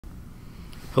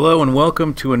Hello and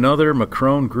welcome to another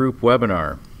Macron Group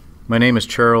webinar. My name is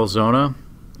Charles Zona,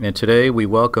 and today we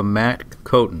welcome Mac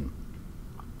Coton.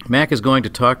 Mac is going to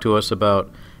talk to us about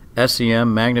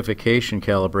SEM magnification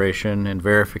calibration and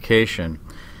verification,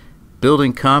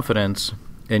 building confidence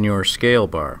in your scale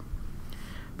bar.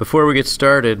 Before we get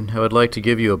started, I would like to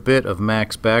give you a bit of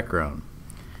Mac's background.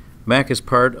 Mac is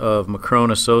part of Macron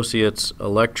Associates'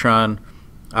 Electron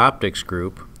Optics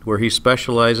Group, where he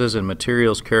specializes in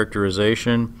materials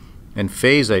characterization and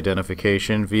phase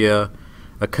identification via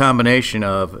a combination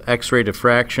of X-ray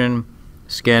diffraction,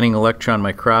 scanning electron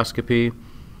microscopy,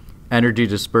 energy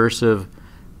dispersive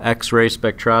X-ray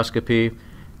spectroscopy,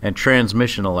 and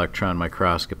transmission electron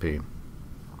microscopy.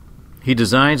 He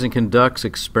designs and conducts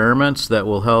experiments that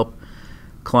will help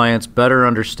clients better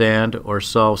understand or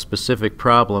solve specific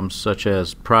problems such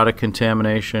as product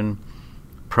contamination,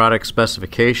 product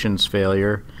specifications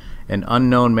failure, and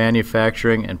unknown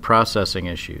manufacturing and processing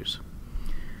issues.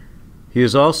 He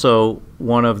is also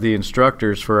one of the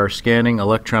instructors for our scanning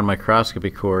electron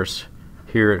microscopy course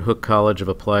here at Hooke College of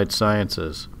Applied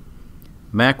Sciences.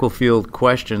 Mac will field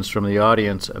questions from the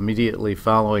audience immediately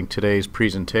following today's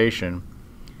presentation,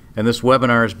 and this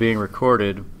webinar is being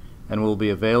recorded and will be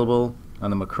available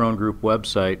on the Macron Group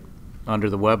website under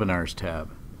the Webinars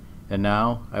tab. And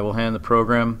now I will hand the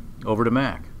program over to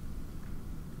Mac.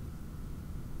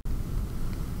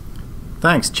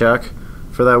 Thanks, Chuck,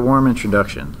 for that warm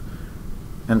introduction.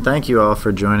 And thank you all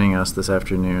for joining us this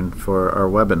afternoon for our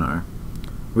webinar.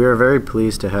 We are very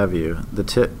pleased to have you.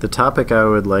 The topic I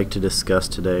would like to discuss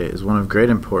today is one of great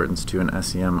importance to an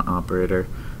SEM operator,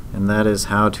 and that is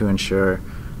how to ensure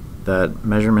that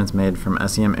measurements made from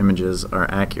SEM images are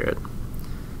accurate.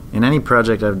 In any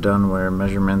project I've done where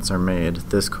measurements are made,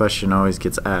 this question always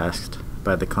gets asked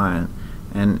by the client,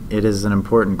 and it is an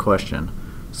important question.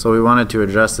 So we wanted to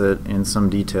address it in some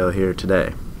detail here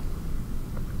today.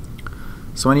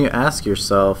 So when you ask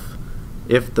yourself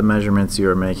if the measurements you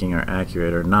are making are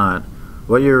accurate or not,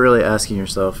 what you're really asking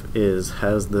yourself is,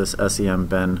 has this SEM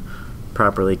been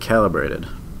properly calibrated?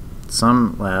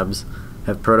 Some labs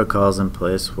have protocols in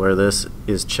place where this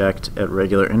is checked at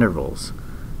regular intervals.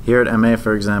 Here at MA,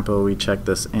 for example, we check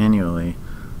this annually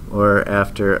or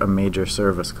after a major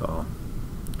service call.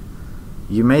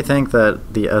 You may think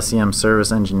that the SEM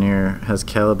service engineer has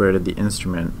calibrated the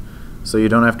instrument so you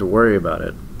don't have to worry about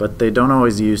it, but they don't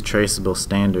always use traceable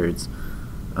standards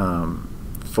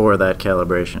for that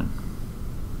calibration.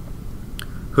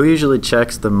 Who usually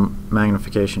checks the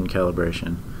magnification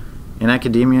calibration? In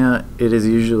academia, it is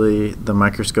usually the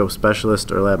microscope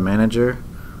specialist or lab manager,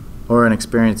 or an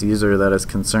experienced user that is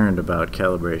concerned about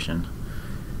calibration.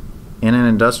 In an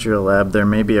industrial lab, there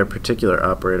may be a particular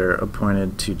operator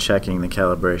appointed to checking the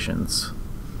calibrations.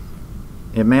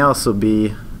 It may also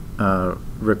be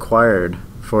required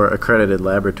for accredited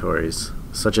laboratories,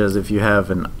 such as if you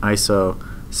have an ISO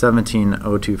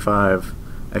 17025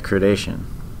 accreditation.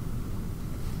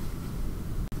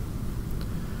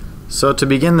 So to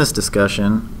begin this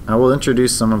discussion, I will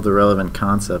introduce some of the relevant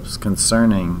concepts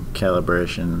concerning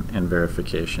calibration and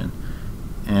verification.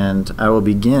 And I will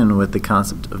begin with the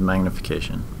concept of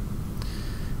magnification.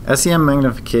 SEM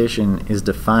magnification is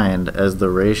defined as the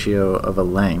ratio of a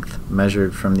length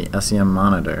measured from the SEM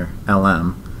monitor,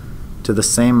 LM, to the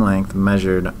same length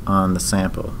measured on the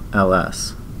sample,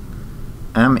 LS.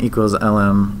 M equals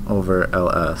LM over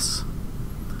LS.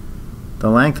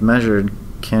 The length measured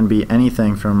can be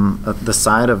anything from the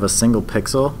side of a single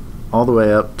pixel all the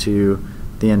way up to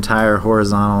the entire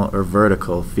horizontal or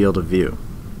vertical field of view.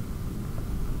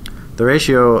 The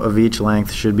ratio of each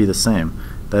length should be the same.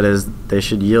 That is, they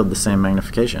should yield the same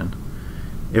magnification.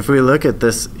 If we look at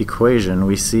this equation,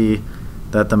 we see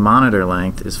that the monitor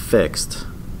length is fixed.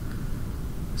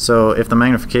 So if the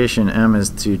magnification M is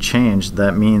to change,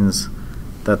 that means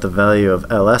that the value of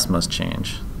LS must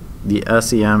change. The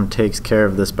SEM takes care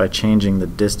of this by changing the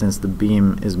distance the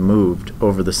beam is moved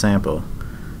over the sample.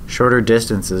 Shorter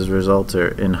distances result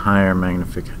in higher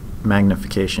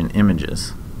magnification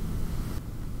images.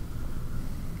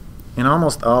 In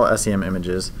almost all SEM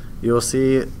images, you will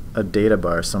see a data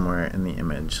bar somewhere in the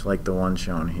image, like the one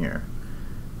shown here.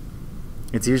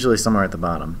 It's usually somewhere at the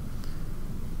bottom.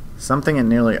 Something it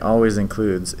nearly always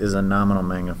includes is a nominal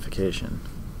magnification.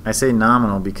 I say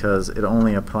nominal because it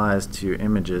only applies to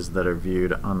images that are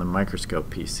viewed on the microscope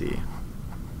PC.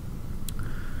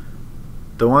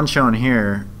 The one shown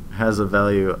here has a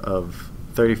value of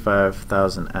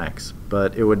 35,000x,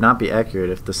 but it would not be accurate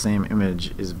if the same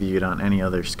image is viewed on any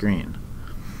other screen.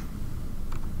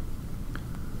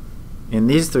 In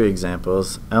these three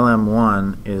examples,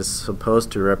 LM1 is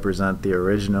supposed to represent the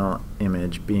original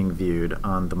image being viewed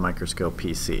on the microscope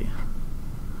PC.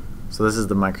 So this is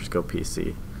the microscope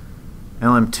PC.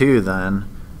 LM2 then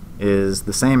is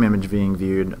the same image being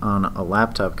viewed on a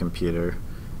laptop computer,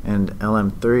 and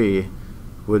LM3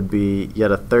 would be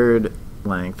yet a third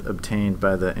length obtained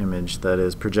by the image that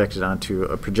is projected onto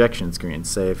a projection screen,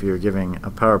 say if you're giving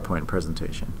a PowerPoint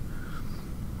presentation.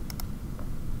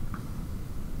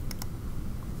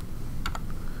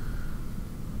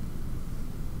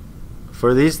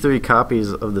 For these three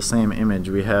copies of the same image,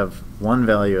 we have one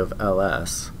value of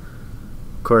LS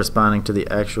corresponding to the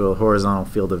actual horizontal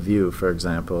field of view, for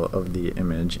example, of the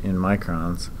image in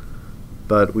microns,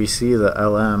 but we see that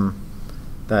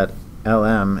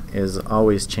LM is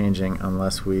always changing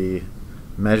unless we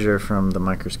measure from the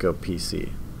microscope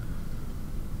PC.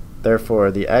 Therefore,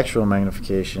 the actual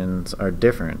magnifications are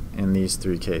different in these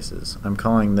three cases. I'm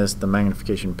calling this the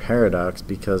magnification paradox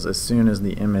because as soon as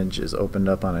the image is opened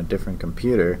up on a different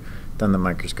computer than the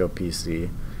microscope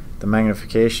PC, the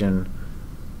magnification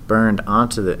burned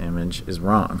onto the image is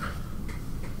wrong.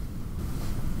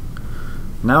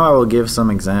 Now I will give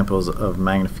some examples of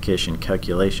magnification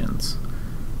calculations.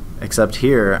 Except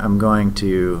here I'm going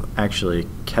to actually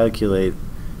calculate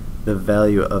the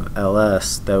value of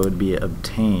LS that would be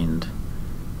obtained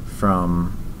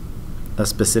from a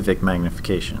specific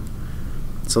magnification.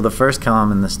 So the first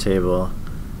column in this table,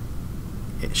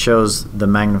 it shows the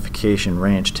magnification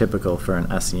range typical for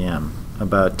an SEM,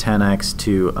 about 10x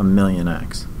to a million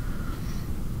x.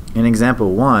 In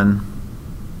example 1,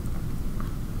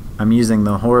 I'm using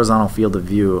the horizontal field of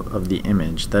view of the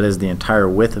image, that is the entire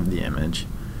width of the image,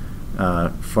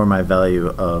 for my value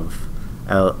of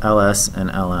LS and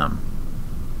LM.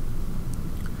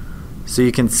 So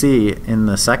you can see in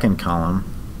the second column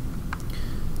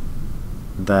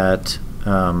that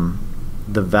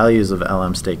the values of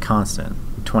LM stay constant.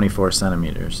 24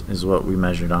 centimeters is what we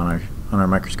measured on our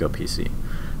microscope PC.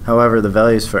 However, the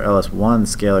values for LS1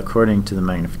 scale according to the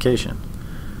magnification.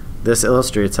 This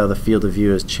illustrates how the field of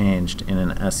view is changed in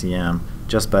an SEM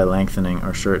just by lengthening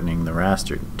or shortening the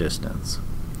raster distance.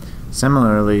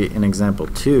 Similarly, in example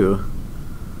 2,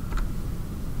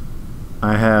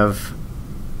 I have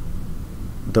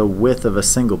the width of a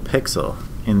single pixel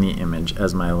in the image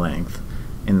as my length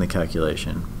in the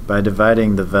calculation. By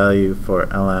dividing the value for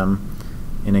LM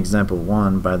in example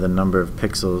 1 by the number of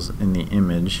pixels in the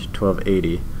image,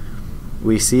 1280,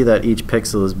 we see that each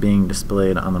pixel is being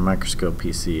displayed on the microscope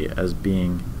PC as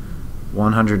being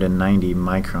 190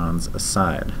 microns a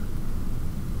side,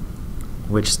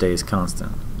 which stays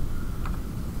constant.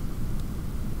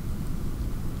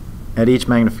 At each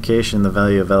magnification, the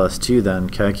value of LS2 then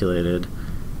calculated,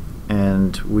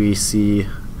 and we see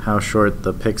how short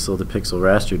the pixel-to-pixel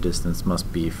raster distance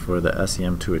must be for the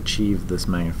SEM to achieve this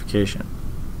magnification.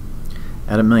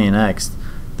 At a million x,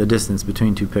 the distance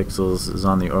between two pixels is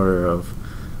on the order of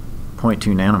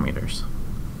 0.2 nanometers.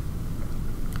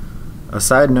 A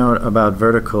side note about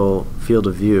vertical field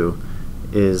of view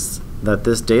is that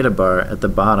this data bar at the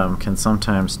bottom can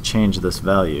sometimes change this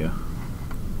value.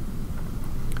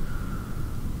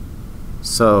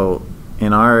 So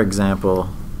in our example,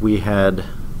 we had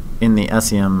in the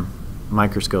SEM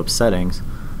microscope settings,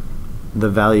 the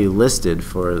value listed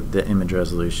for the image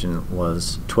resolution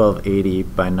was 1280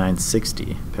 by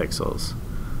 960 pixels.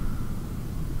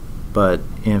 But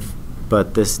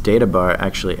this data bar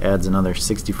actually adds another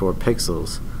 64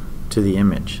 pixels to the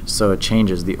image, so it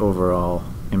changes the overall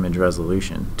image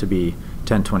resolution to be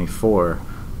 1024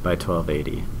 by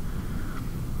 1280.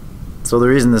 So the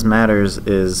reason this matters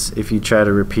is if you try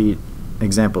to repeat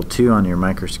example 2 on your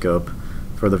microscope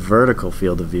for the vertical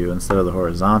field of view instead of the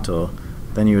horizontal,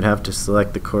 then you would have to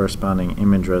select the corresponding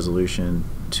image resolution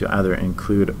to either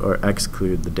include or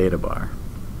exclude the data bar.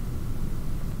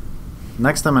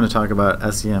 Next I'm going to talk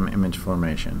about SEM image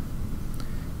formation.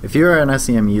 If you are an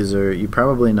SEM user, you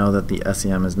probably know that the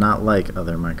SEM is not like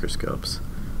other microscopes.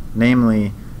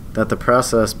 Namely, that the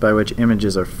process by which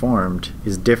images are formed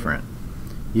is different.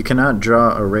 You cannot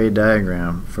draw a ray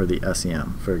diagram for the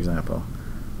SEM, for example,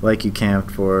 like you can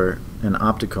for an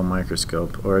optical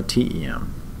microscope or a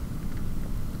TEM.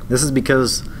 This is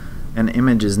because an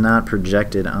image is not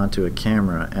projected onto a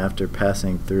camera after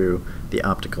passing through the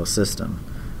optical system,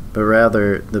 but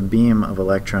rather the beam of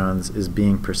electrons is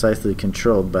being precisely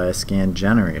controlled by a scan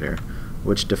generator,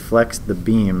 which deflects the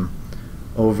beam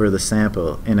over the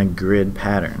sample in a grid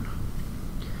pattern.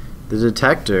 The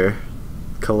detector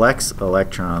collects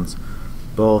electrons,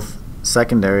 both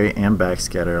secondary and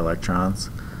backscatter electrons,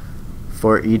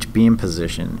 for each beam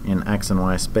position in X and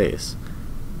Y space,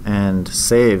 and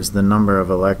saves the number of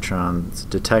electrons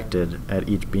detected at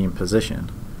each beam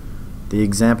position. The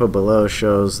example below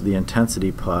shows the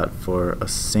intensity plot for a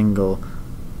single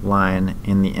line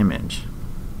in the image.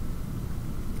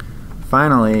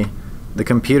 Finally, the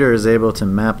computer is able to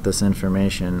map this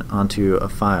information onto a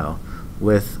file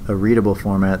with a readable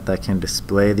format that can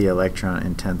display the electron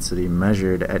intensity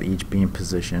measured at each beam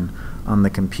position on the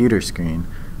computer screen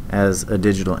as a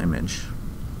digital image.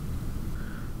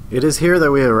 It is here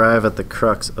that we arrive at the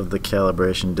crux of the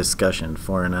calibration discussion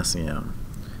for an SEM.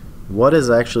 What is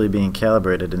actually being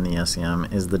calibrated in the SEM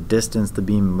is the distance the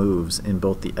beam moves in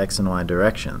both the X and Y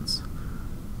directions.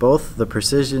 Both the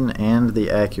precision and the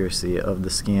accuracy of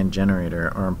the scan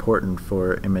generator are important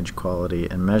for image quality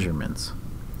and measurements.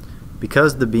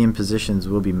 Because the beam positions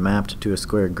will be mapped to a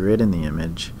square grid in the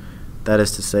image, that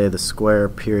is to say the square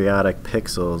periodic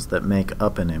pixels that make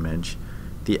up an image,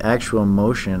 the actual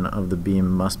motion of the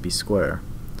beam must be square.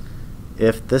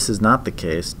 If this is not the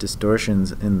case,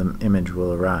 distortions in the image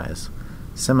will arise.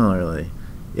 Similarly,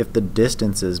 if the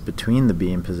distances between the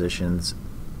beam positions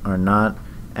are not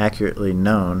accurately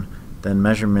known, then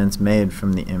measurements made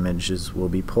from the images will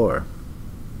be poor.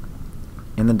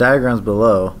 In the diagrams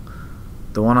below,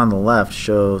 the one on the left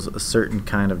shows a certain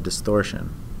kind of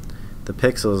distortion. The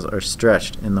pixels are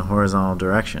stretched in the horizontal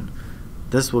direction.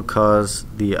 This will cause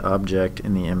the object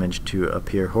in the image to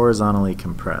appear horizontally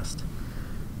compressed.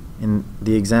 In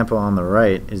the example on the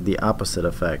right is the opposite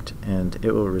effect, and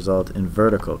it will result in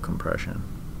vertical compression.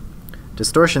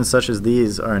 Distortions such as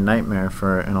these are a nightmare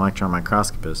for an electron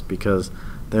microscopist because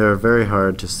they are very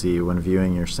hard to see when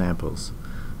viewing your samples.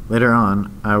 Later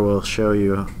on, I will show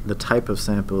you the type of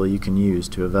sample you can use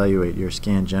to evaluate your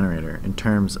scan generator in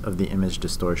terms of the image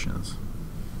distortions.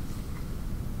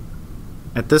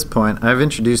 At this point, I've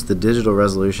introduced the digital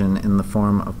resolution in the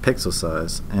form of pixel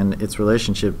size and its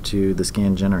relationship to the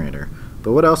scan generator.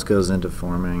 But what else goes into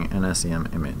forming an SEM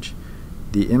image?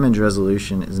 The image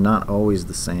resolution is not always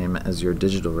the same as your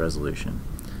digital resolution.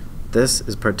 This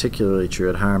is particularly true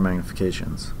at higher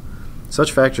magnifications.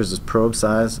 Such factors as probe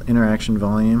size, interaction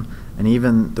volume, and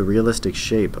even the realistic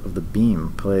shape of the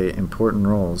beam play important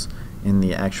roles in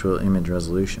the actual image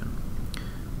resolution.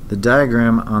 The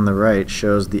diagram on the right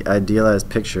shows the idealized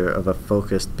picture of a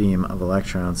focused beam of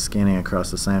electrons scanning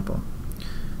across a sample.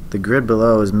 The grid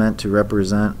below is meant to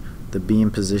represent the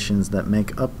beam positions that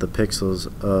make up the pixels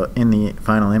in the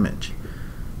final image.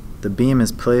 The beam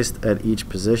is placed at each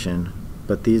position,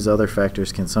 but these other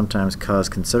factors can sometimes cause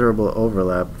considerable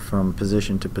overlap from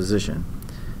position to position.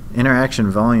 Interaction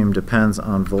volume depends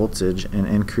on voltage and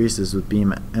increases with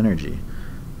beam energy.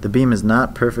 The beam is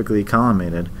not perfectly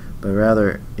collimated, but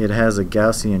rather it has a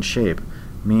Gaussian shape,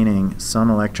 meaning some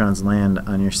electrons land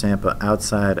on your sample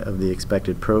outside of the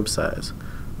expected probe size,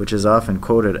 which is often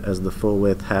quoted as the full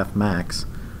width half max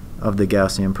of the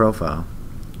Gaussian profile.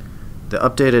 The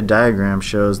updated diagram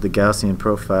shows the Gaussian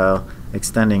profile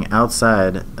extending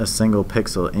outside a single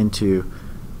pixel into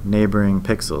neighboring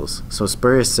pixels, so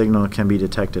spurious signal can be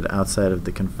detected outside of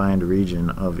the confined region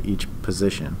of each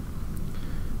position.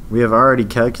 We have already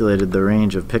calculated the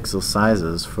range of pixel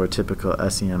sizes for typical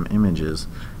SEM images,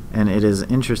 and it is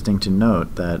interesting to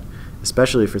note that,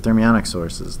 especially for thermionic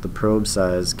sources, the probe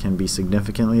size can be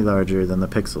significantly larger than the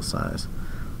pixel size.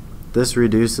 This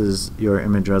reduces your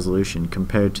image resolution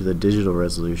compared to the digital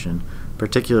resolution,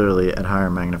 particularly at higher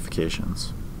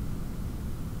magnifications.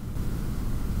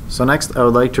 So next, I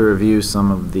would like to review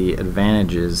some of the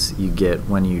advantages you get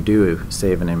when you do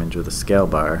save an image with a scale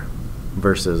bar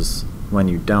versus when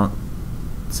you don't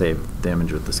save the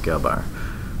image with the scale bar.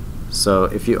 So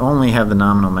if you only have the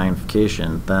nominal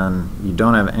magnification, then you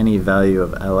don't have any value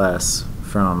of LS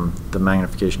from the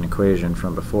magnification equation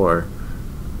from before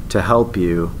to help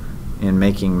you in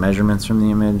making measurements from the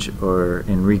image or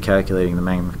in recalculating the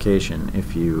magnification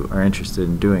if you are interested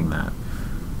in doing that.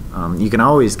 You can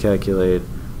always calculate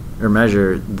or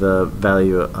measure the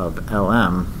value of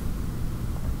LM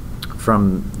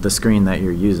from the screen that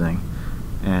you're using,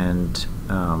 and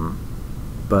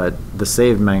but the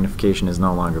saved magnification is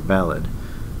no longer valid.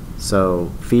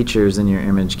 So features in your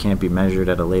image can't be measured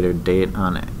at a later date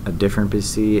on a different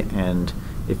PC, and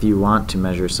if you want to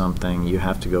measure something, you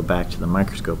have to go back to the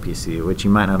microscope PC, which you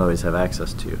might not always have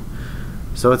access to.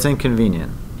 So it's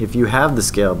inconvenient. If you have the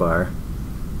scale bar,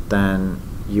 then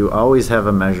you always have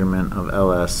a measurement of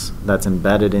LS that's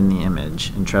embedded in the image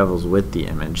and travels with the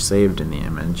image, saved in the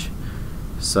image.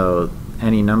 So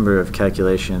any number of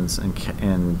calculations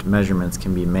and measurements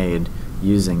can be made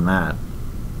using that.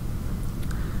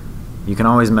 You can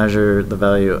always measure the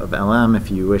value of LM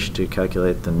if you wish to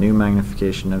calculate the new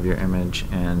magnification of your image,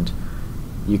 and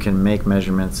you can make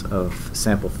measurements of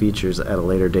sample features at a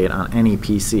later date on any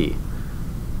PC.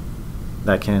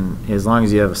 That can, as long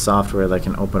as you have a software that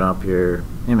can open up your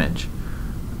image.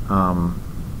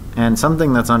 And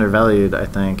something that's undervalued, I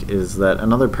think, is that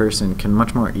another person can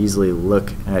much more easily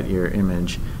look at your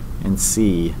image and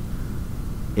see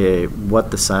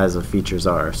what the size of features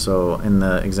are. So in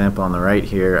the example on the right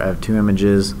here, I have two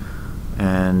images,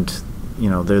 and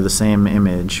they're the same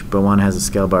image, but one has a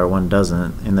scale bar, one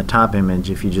doesn't. In the top image,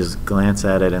 if you just glance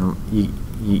at it, and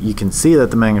you can see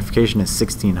that the magnification is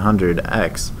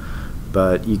 1600x,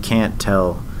 but you can't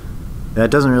tell. That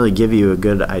doesn't really give you a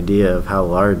good idea of how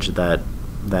large that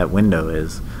window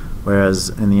is. Whereas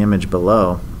in the image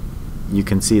below, you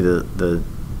can see the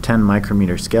 10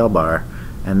 micrometer scale bar,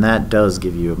 and that does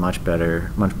give you a much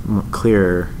better, much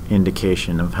clearer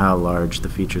indication of how large the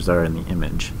features are in the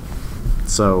image.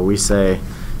 So we say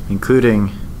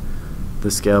including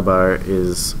the scale bar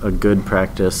is a good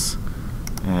practice,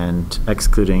 and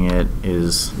excluding it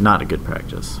is not a good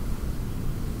practice.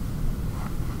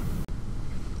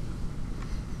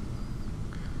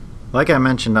 Like I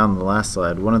mentioned on the last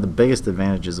slide, one of the biggest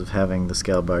advantages of having the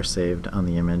scale bar saved on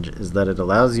the image is that it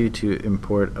allows you to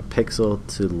import a pixel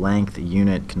to length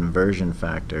unit conversion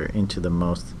factor into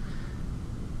most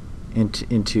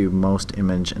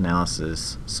image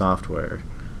analysis software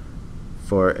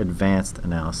for advanced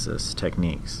analysis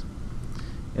techniques.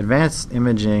 Advanced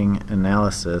imaging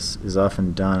analysis is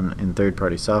often done in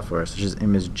third-party software such as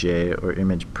ImageJ or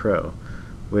Image Pro,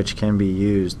 which can be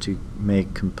used to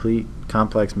make complete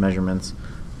complex measurements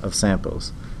of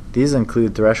samples. These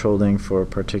include thresholding for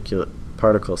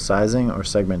particle sizing or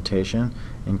segmentation,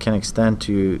 and can extend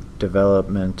to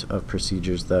development of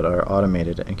procedures that are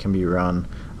automated and can be run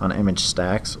on image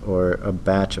stacks or a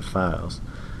batch of files.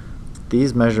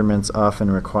 These measurements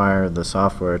often require the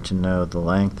software to know the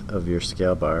length of your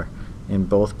scale bar in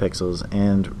both pixels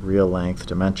and real length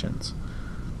dimensions.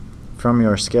 From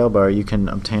your scale bar, you can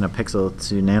obtain a pixel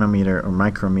to nanometer or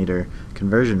micrometer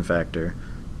conversion factor.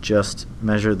 Just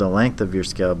measure the length of your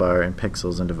scale bar in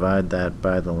pixels and divide that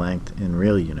by the length in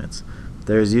real units.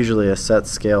 There is usually a set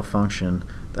scale function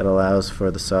that allows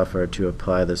for the software to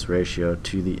apply this ratio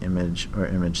to the image or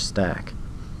image stack.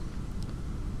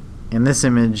 In this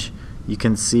image, you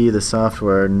can see the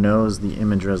software knows the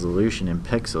image resolution in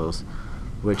pixels,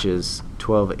 which is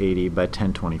 1280 by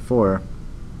 1024.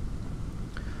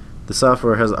 The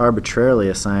software has arbitrarily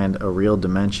assigned a real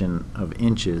dimension of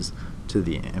inches to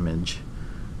the image.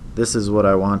 This is what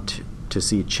I want to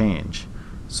see change.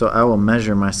 So I will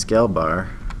measure my scale bar,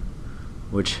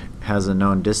 which has a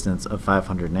known distance of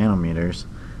 500 nanometers,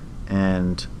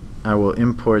 and I will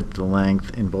import the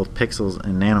length in both pixels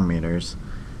and nanometers,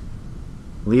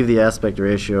 leave the aspect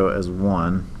ratio as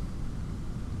 1,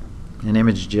 and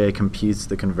ImageJ computes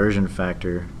the conversion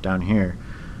factor down here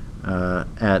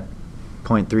at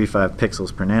 0.35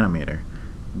 pixels per nanometer.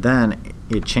 Then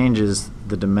it changes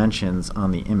the dimensions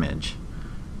on the image,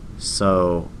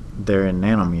 so they're in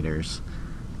nanometers.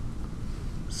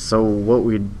 So what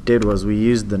we did was we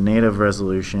used the native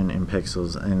resolution in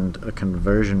pixels and a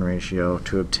conversion ratio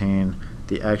to obtain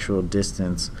the actual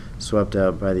distance swept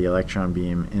out by the electron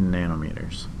beam in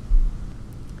nanometers.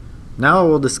 Now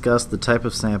we'll discuss the type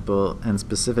of sample and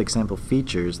specific sample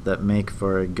features that make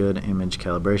for a good image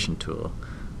calibration tool.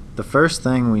 The first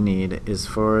thing we need is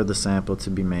for the sample to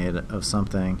be made of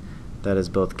something that is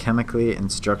both chemically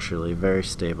and structurally very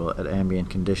stable at ambient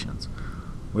conditions.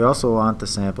 We also want the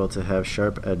sample to have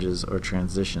sharp edges or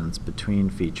transitions between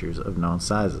features of known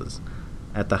sizes,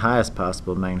 at the highest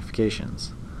possible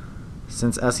magnifications.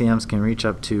 Since SEMs can reach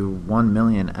up to 1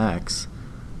 million x,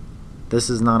 this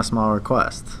is not a small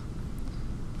request.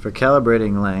 For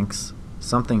calibrating lengths,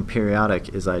 something periodic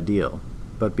is ideal,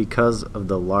 but because of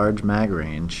the large mag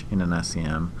range in an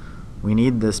SEM, we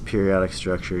need this periodic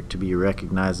structure to be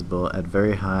recognizable at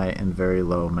very high and very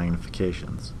low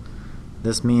magnifications.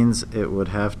 This means it would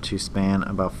have to span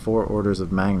about 4 orders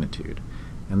of magnitude,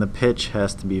 and the pitch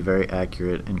has to be very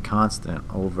accurate and constant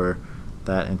over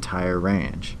that entire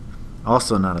range.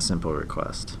 Also not a simple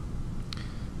request.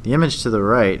 The image to the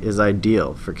right is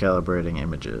ideal for calibrating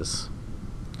images,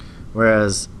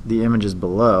 whereas the images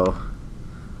below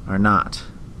are not.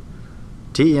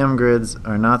 TEM grids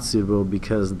are not suitable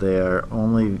because they are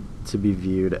only to be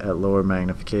viewed at lower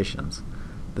magnifications.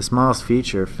 The smallest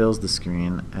feature fills the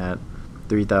screen at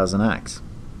 3000x.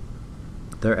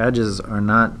 Their edges are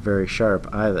not very sharp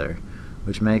either,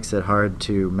 which makes it hard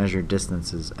to measure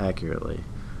distances accurately.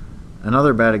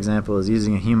 Another bad example is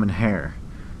using a human hair.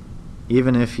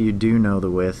 Even if you do know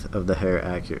the width of the hair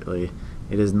accurately,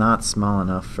 it is not small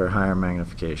enough for higher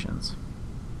magnifications.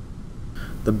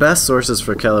 The best sources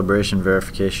for calibration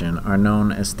verification are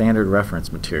known as Standard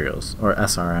Reference Materials, or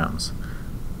SRMs,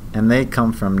 and they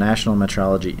come from National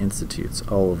Metrology Institutes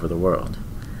all over the world.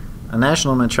 A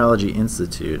National Metrology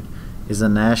Institute is a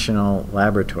national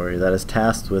laboratory that is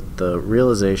tasked with the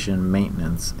realization,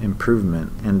 maintenance,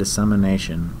 improvement, and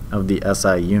dissemination of the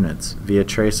SI units via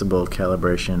traceable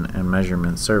calibration and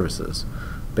measurement services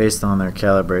based on their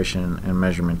calibration and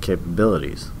measurement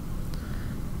capabilities.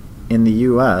 In the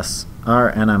U.S.,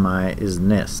 our NMI is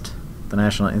NIST, the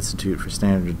National Institute for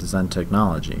Standards and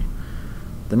Technology.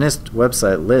 The NIST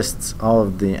website lists all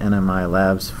of the NMI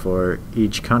labs for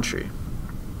each country.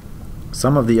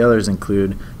 Some of the others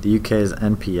include the UK's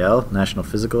NPL, National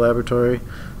Physical Laboratory,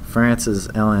 France's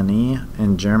LNE,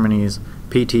 and Germany's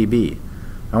PTB.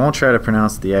 I won't try to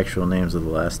pronounce the actual names of the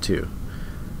last two.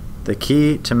 The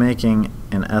key to making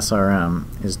an SRM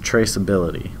is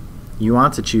traceability. You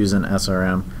want to choose an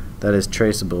SRM that is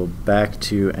traceable back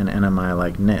to an NMI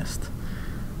like NIST.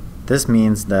 This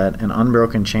means that an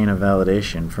unbroken chain of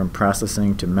validation from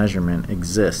processing to measurement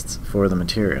exists for the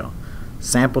material.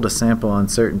 Sample-to-sample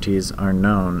uncertainties are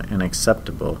known and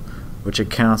acceptable, which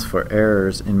accounts for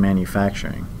errors in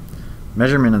manufacturing.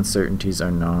 Measurement uncertainties are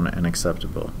known and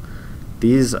acceptable.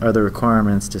 These are the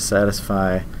requirements to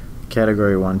satisfy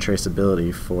Category 1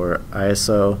 traceability for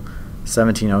ISO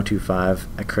 17025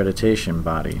 accreditation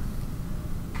body.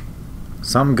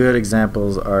 Some good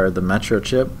examples are the Metro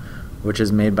chip, which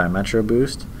is made by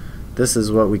MetroBoost. This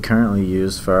is what we currently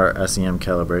use for our SEM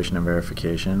calibration and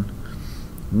verification.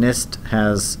 NIST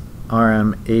has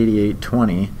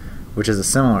RM8820, which is a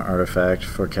similar artifact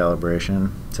for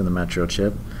calibration to the Metro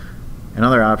chip.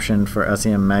 Another option for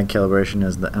SEM mag calibration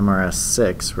is the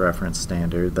MRS6 reference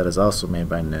standard that is also made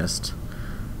by NIST.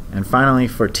 And finally,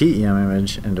 for TEM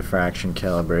image and diffraction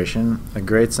calibration, a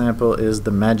great sample is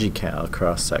the Magical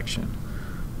cross-section.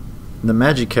 The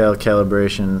Magical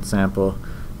calibration sample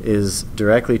is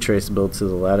directly traceable to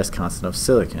the lattice constant of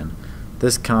silicon.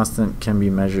 This constant can be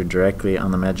measured directly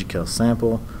on the Magical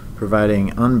sample,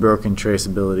 providing unbroken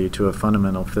traceability to a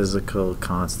fundamental physical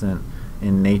constant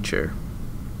in nature.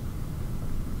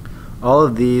 All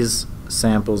of these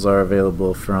samples are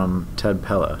available from Ted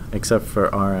Pella, except for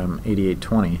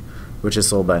RM8820, which is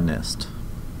sold by NIST.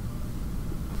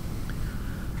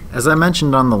 As I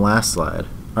mentioned on the last slide,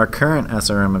 our current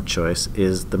SRM of choice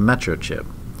is the Metro chip.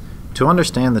 To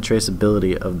understand the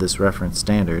traceability of this reference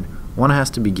standard, one has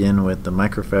to begin with the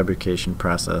microfabrication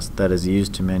process that is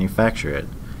used to manufacture it.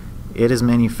 It is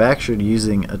manufactured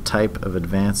using a type of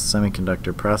advanced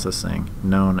semiconductor processing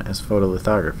known as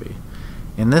photolithography.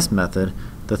 In this method,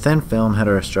 the thin film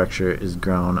heterostructure is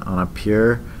grown on a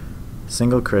pure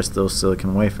single crystal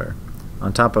silicon wafer.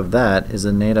 On top of that is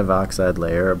a native oxide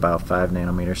layer about 5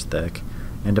 nanometers thick,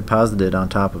 and deposited on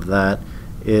top of that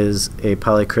is a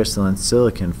polycrystalline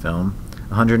silicon film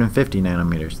 150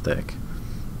 nanometers thick.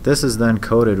 This is then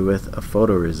coated with a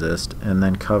photoresist and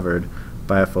then covered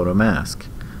by a photomask.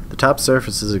 The top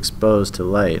surface is exposed to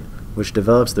light, which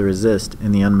develops the resist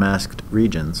in the unmasked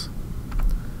regions.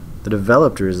 The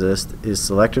developed resist is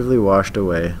selectively washed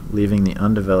away, leaving the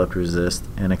undeveloped resist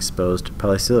and exposed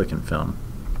polysilicon film.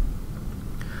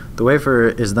 The wafer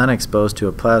is then exposed to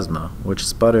a plasma, which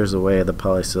sputters away the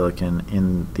polysilicon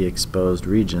in the exposed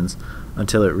regions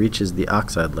until it reaches the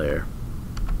oxide layer.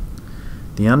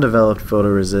 The undeveloped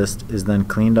photoresist is then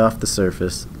cleaned off the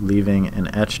surface, leaving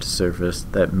an etched surface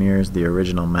that mirrors the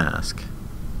original mask.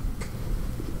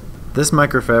 This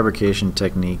microfabrication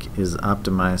technique is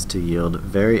optimized to yield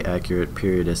very accurate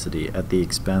periodicity at the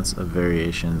expense of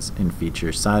variations in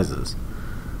feature sizes.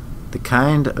 The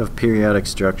kind of periodic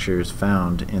structures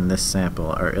found in this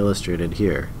sample are illustrated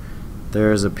here.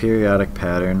 There is a periodic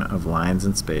pattern of lines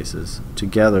and spaces.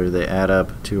 Together they add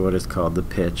up to what is called the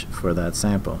pitch for that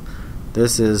sample.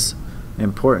 This is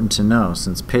important to know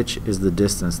since pitch is the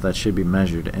distance that should be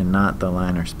measured and not the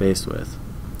line or space width.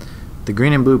 The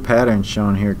green and blue patterns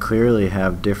shown here clearly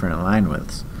have different line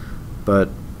widths, but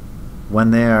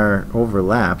when they are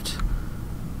overlapped,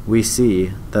 we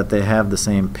see that they have the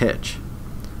same pitch.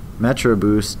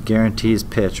 MetroBoost guarantees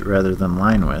pitch rather than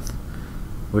line width,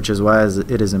 which is why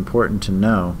it is important to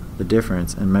know the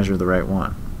difference and measure the right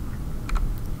one.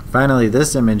 Finally,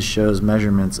 this image shows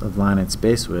measurements of line and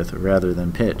space width rather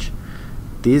than pitch.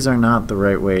 These are not the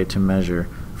right way to measure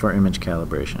for image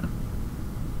calibration.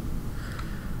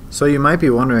 So you might be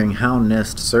wondering how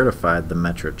NIST certified the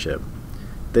Metro chip.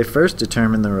 They first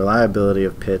determined the reliability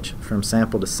of pitch from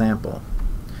sample to sample,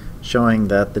 showing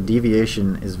that the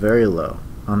deviation is very low,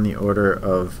 on the order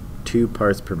of 2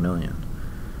 parts per million.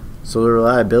 So the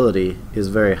reliability is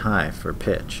very high for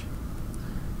pitch.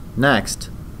 Next,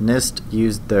 NIST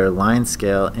used their line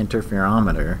scale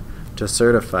interferometer to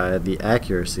certify the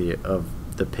accuracy of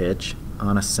the pitch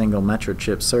on a single metro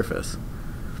chip surface.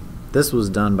 This was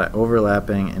done by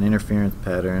overlapping an interference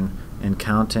pattern and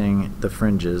counting the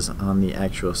fringes on the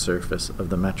actual surface of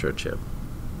the metro chip.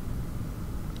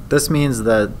 This means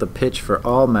that the pitch for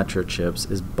all metro chips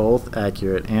is both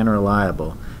accurate and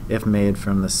reliable if made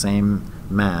from the same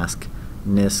mask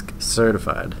NIST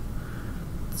certified.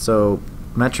 So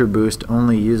MetroBoost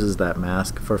only uses that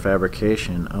mask for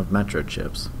fabrication of metro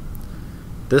chips.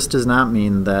 This does not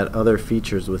mean that other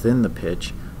features within the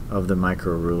pitch of the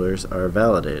micro rulers are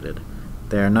validated.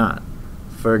 They are not.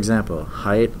 For example,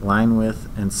 height, line width,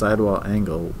 and sidewall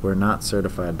angle were not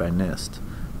certified by NIST.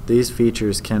 These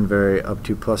features can vary up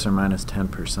to plus or minus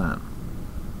 10%.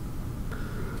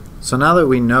 So now that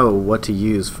we know what to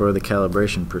use for the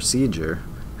calibration procedure,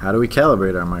 how do we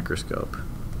calibrate our microscope?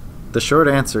 The short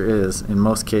answer is, in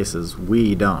most cases,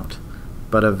 we don't,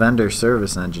 but a vendor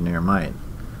service engineer might.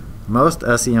 Most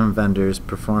SEM vendors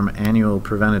perform annual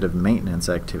preventative maintenance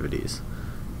activities.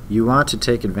 You want to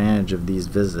take advantage of these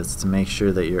visits to make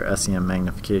sure that your SEM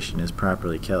magnification is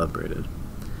properly calibrated.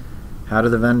 How do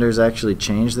the vendors actually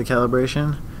change the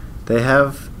calibration? They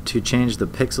have to change the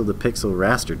pixel-to-pixel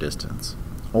raster distance.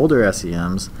 Older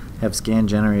SEMs have scan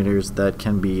generators that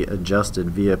can be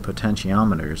adjusted via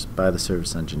potentiometers by the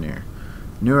service engineer.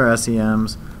 Newer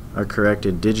SEMs are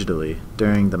corrected digitally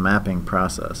during the mapping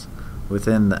process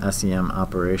within the SEM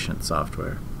operation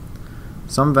software.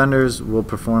 Some vendors will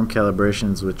perform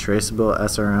calibrations with traceable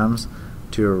SRMs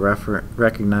to a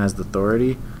recognized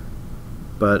authority,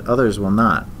 but others will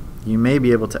not. You may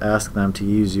be able to ask them to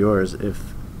use yours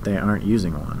if they aren't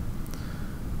using one.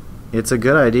 It's a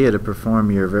good idea to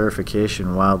perform your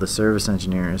verification while the service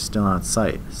engineer is still on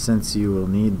site, since you will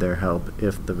need their help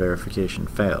if the verification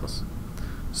fails.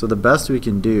 So the best we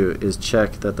can do is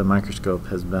check that the microscope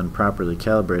has been properly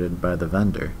calibrated by the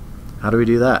vendor. How do we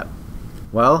do that?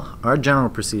 Well, our general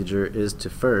procedure is to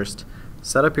first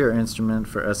set up your instrument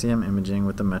for SEM imaging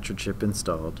with the metro chip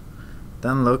installed.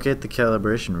 Then locate the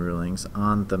calibration rulings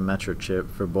on the metro chip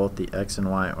for both the X and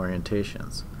Y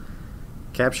orientations.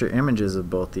 Capture images of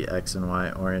both the X and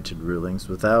Y oriented rulings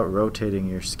without rotating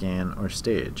your scan or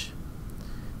stage.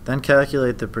 Then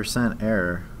calculate the percent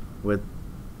error with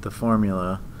the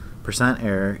formula percent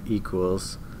error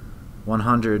equals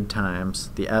 100 times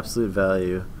the absolute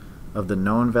value of the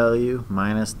known value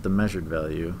minus the measured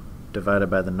value divided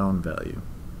by the known value.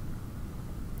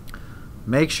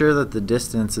 Make sure that the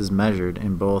distances measured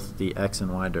in both the X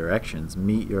and Y directions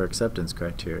meet your acceptance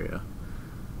criteria.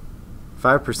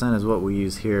 5% is what we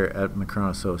use here at Macron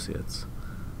Associates.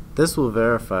 This will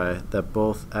verify that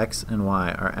both X and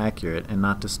Y are accurate and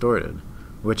not distorted,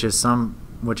 which is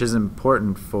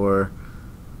important for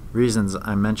reasons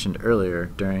I mentioned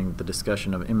earlier during the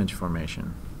discussion of image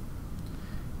formation.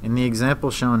 In the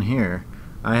example shown here,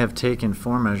 I have taken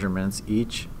 4 measurements,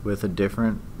 each with a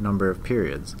different number of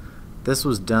periods. This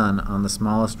was done on the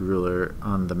smallest ruler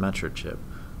on the metro chip,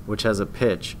 which has a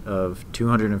pitch of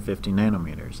 250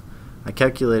 nanometers. I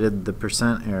calculated the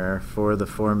percent error for the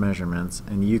 4 measurements,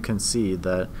 and you can see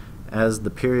that as the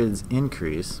periods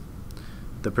increase,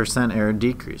 the percent error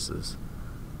decreases.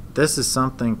 This is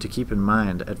something to keep in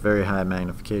mind at very high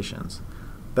magnifications.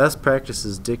 Best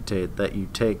practices dictate that you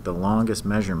take the longest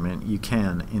measurement you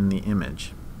can in the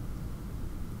image.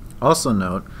 Also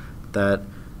note that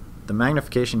the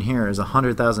magnification here is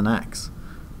 100,000x,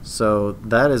 so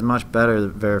that is much better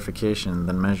verification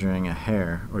than measuring a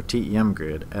hair or TEM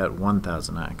grid at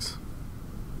 1000x.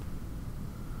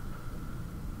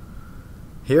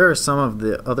 Here are some of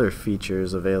the other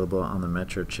features available on the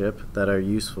metro chip that are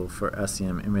useful for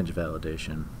SEM image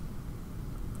validation.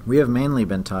 We have mainly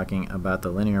been talking about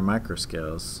the linear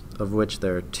microscales, of which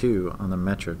there are 2 on the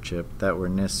metro chip that were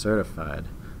NIST certified.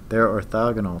 They are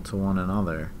orthogonal to one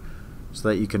another, so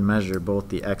that you can measure both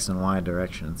the X and Y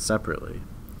directions separately.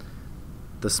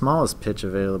 The smallest pitch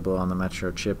available on the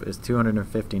metro chip is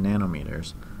 250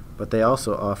 nanometers, but they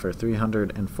also offer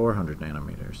 300 and 400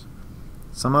 nanometers.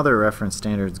 Some other reference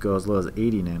standards go as low as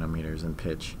 80 nanometers in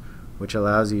pitch, which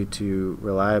allows you to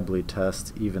reliably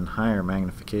test even higher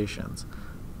magnifications,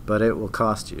 but it will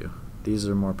cost you. These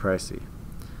are more pricey.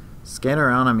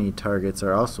 Scannerironomy targets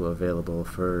are also available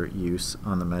for use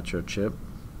on the metro chip.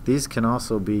 These can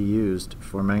also be used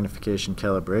for magnification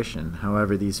calibration,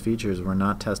 however these features were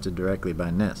not tested directly by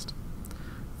NIST.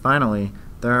 Finally,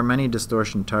 there are many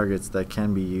distortion targets that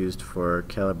can be used for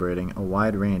calibrating a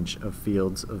wide range of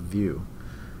fields of view.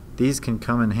 These can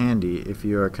come in handy if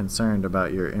you are concerned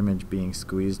about your image being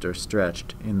squeezed or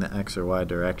stretched in the X or Y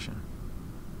direction.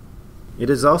 It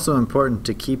is also important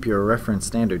to keep your reference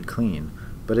standard clean,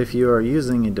 but if you are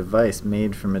using a device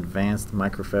made from advanced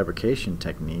microfabrication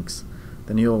techniques,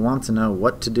 then you will want to know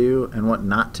what to do and what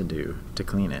not to do to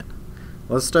clean it.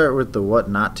 Let's start with the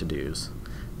what not to do's.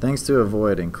 Things to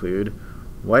avoid include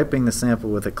wiping the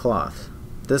sample with a cloth.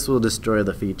 This will destroy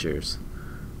the features.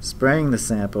 Spraying the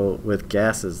sample with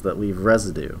gases that leave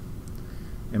residue.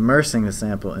 Immersing the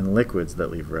sample in liquids that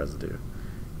leave residue.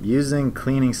 Using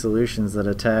cleaning solutions that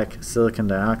attack silicon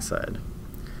dioxide.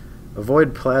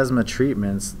 Avoid plasma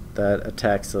treatments that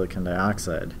attack silicon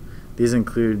dioxide. These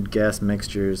include gas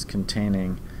mixtures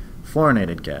containing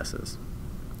fluorinated gases.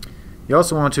 You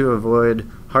also want to avoid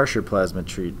harsher plasma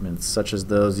treatments such as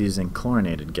those using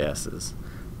chlorinated gases.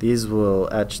 These will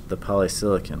etch the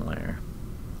polysilicon layer.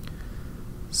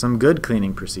 Some good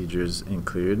cleaning procedures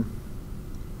include,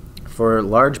 for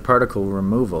large particle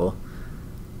removal,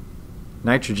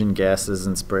 nitrogen gases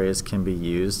and sprays can be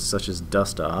used, such as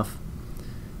dust off.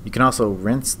 You can also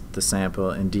rinse the sample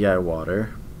in DI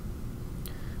water.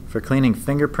 For cleaning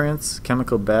fingerprints,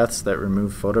 chemical baths that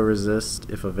remove photoresist,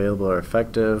 if available, are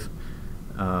effective,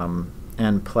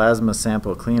 and plasma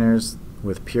sample cleaners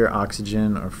with pure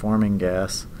oxygen or forming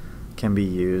gas can be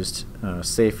used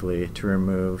safely to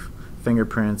remove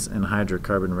fingerprints and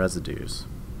hydrocarbon residues.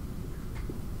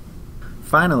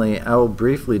 Finally, I will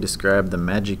briefly describe the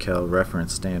Magnification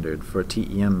reference standard for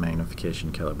TEM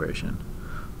magnification calibration.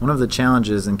 One of the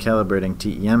challenges in calibrating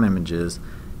TEM images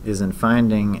is in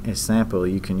finding a sample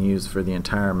you can use for the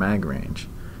entire mag range.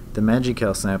 The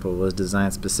Magnification sample was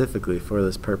designed specifically for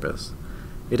this purpose.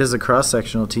 It is a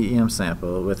cross-sectional TEM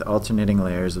sample with alternating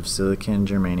layers of silicon,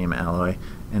 germanium alloy,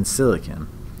 and silicon.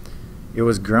 It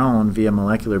was grown via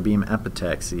molecular beam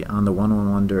epitaxy on the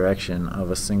 111 direction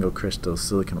of a single crystal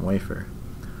silicon wafer.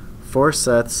 4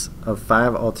 sets of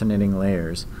 5 alternating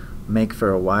layers make for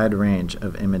a wide range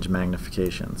of image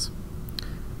magnifications.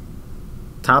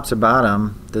 Top to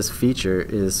bottom, this feature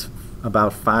is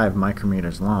about 5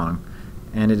 micrometers long,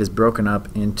 and it is broken up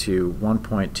into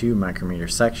 1.2 micrometer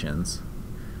sections.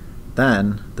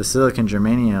 Then, the silicon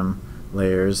germanium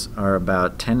layers are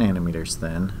about 10 nanometers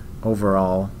thin,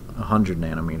 overall 100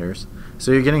 nanometers.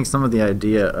 So you're getting some of the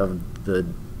idea of the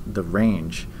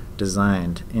range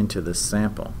designed into this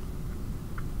sample.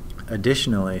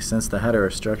 Additionally, since the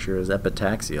heterostructure is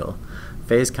epitaxial,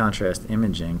 phase contrast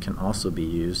imaging can also be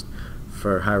used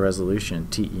for high-resolution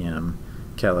TEM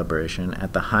calibration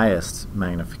at the highest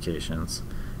magnifications.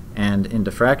 And in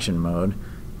diffraction mode,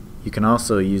 you can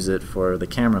also use it for the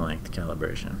camera length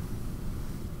calibration.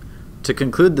 To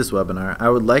conclude this webinar, I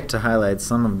would like to highlight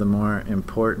some of the more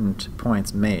important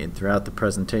points made throughout the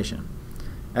presentation.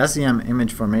 SEM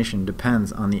image formation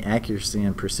depends on the accuracy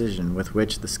and precision with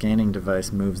which the scanning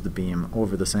device moves the beam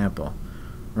over the sample.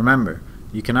 Remember,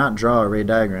 you cannot draw a ray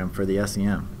diagram for the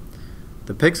SEM.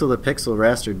 The pixel-to-pixel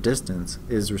raster distance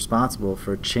is responsible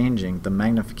for changing the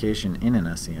magnification in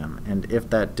an SEM, and if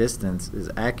that distance is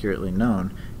accurately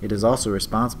known, it is also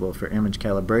responsible for image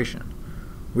calibration.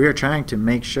 We are trying to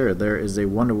make sure there is a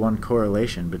one-to-one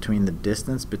correlation between the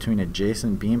distance between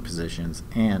adjacent beam positions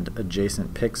and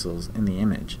adjacent pixels in the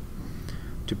image.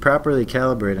 To properly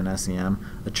calibrate an SEM,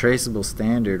 a traceable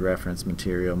standard reference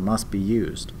material must be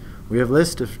used. We have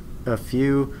listed a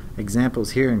few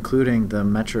examples here, including the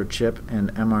Metrochip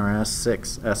and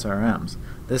MRS-6 SRMs.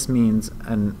 This means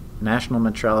a National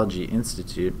Metrology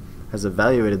Institute has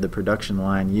evaluated the production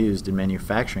line used in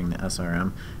manufacturing the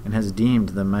SRM and has deemed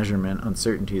the measurement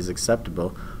uncertainties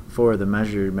acceptable for the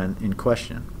measurement in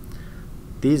question.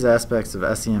 These aspects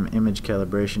of SEM image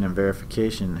calibration and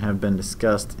verification have been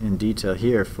discussed in detail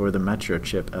here for the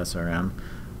Metrochip SRM,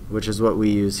 which is what we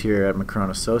use here at Macron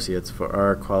Associates for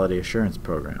our quality assurance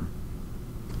program.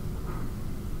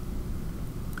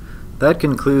 That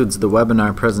concludes the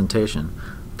webinar presentation.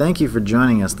 Thank you for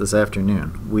joining us this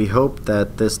afternoon. We hope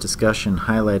that this discussion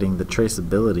highlighting the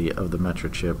traceability of the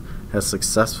Metrochip has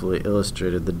successfully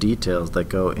illustrated the details that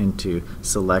go into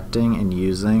selecting and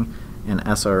using an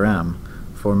SRM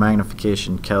for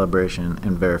magnification, calibration,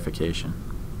 and verification.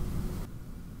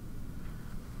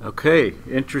 Okay,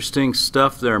 interesting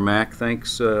stuff there, Mac.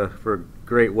 Thanks for a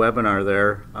great webinar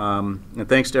there. And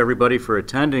thanks to everybody for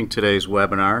attending today's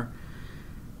webinar.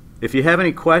 If you have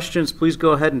any questions, please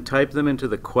go ahead and type them into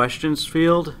the questions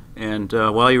field. And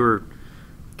while you were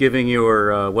giving your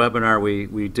webinar,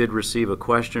 we did receive a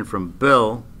question from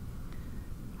Bill.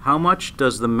 How much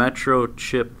does the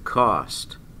Metrochip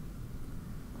cost?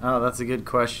 Oh, that's a good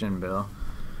question, Bill.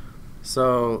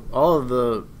 So all of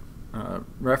the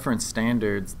reference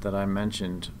standards that I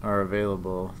mentioned are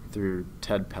available through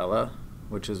Ted Pella,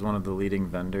 which is one of the leading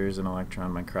vendors in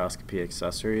electron microscopy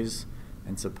accessories,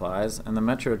 in supplies, and the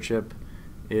Metro chip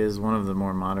is one of the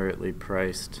more moderately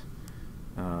priced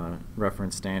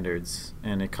reference standards,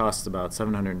 and it costs about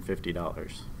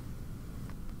 $750.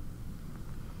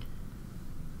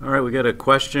 All right, we got a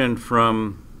question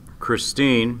from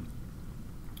Christine.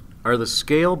 Are the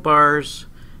scale bars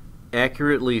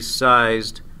accurately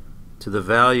sized to the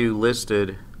value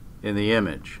listed in the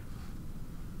image?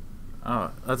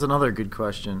 Oh, that's another good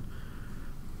question.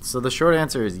 So the short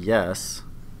answer is yes.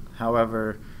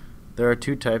 However, there are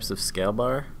two types of scale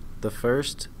bar. The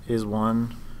first is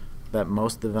one that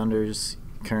most of the vendors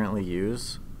currently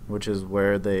use, which is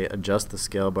where they adjust the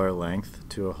scale bar length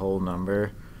to a whole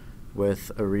number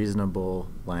with a reasonable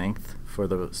length for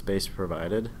the space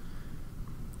provided.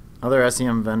 Other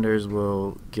SEM vendors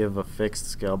will give a fixed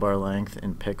scale bar length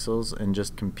in pixels and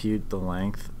just compute the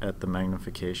length at the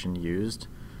magnification used.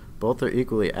 Both are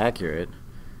equally accurate,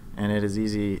 and it is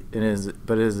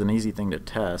an easy thing to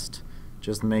test.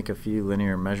 Just make a few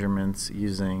linear measurements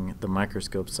using the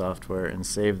microscope software and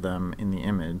save them in the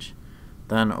image.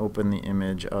 Then open the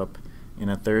image up in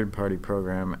a third-party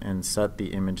program and set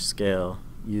the image scale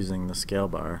using the scale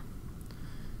bar.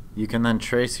 You can then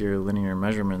trace your linear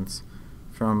measurements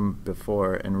from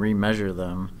before and remeasure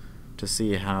them to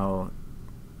see how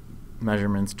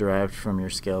measurements derived from your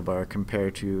scale bar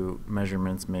compare to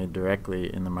measurements made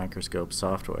directly in the microscope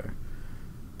software.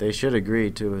 They should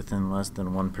agree to within less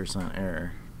than 1%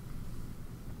 error.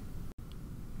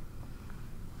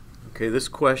 Okay, this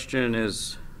question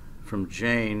is from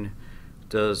Jane.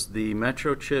 Does the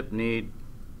Metro chip need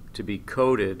to be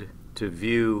coded to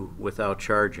view without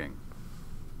charging?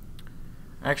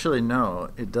 Actually, no,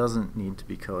 it doesn't need to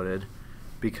be coated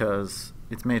because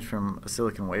it's made from a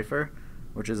silicon wafer,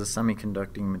 which is a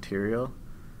semiconducting material,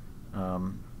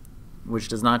 which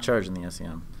does not charge in the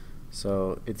SEM.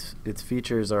 So its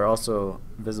features are also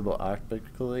visible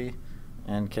optically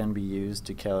and can be used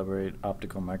to calibrate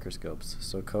optical microscopes.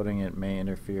 So coating it may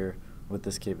interfere with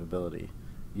this capability.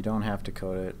 You don't have to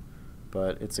coat it,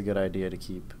 but it's a good idea to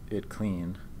keep it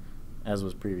clean, as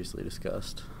was previously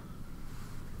discussed.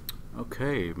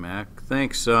 Okay, Mac.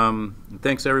 Thanks.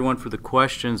 Thanks everyone for the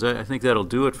questions. I think that'll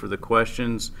do it for the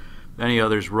questions. If any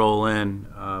others roll in,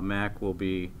 Mac will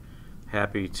be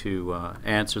happy to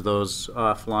answer those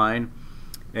offline.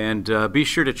 And be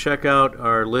sure to check out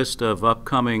our list of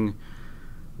upcoming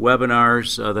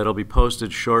webinars that'll be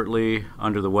posted shortly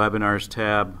under the Webinars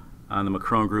tab on the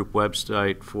Macron Group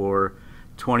website for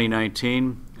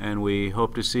 2019, and we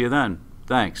hope to see you then.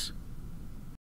 Thanks.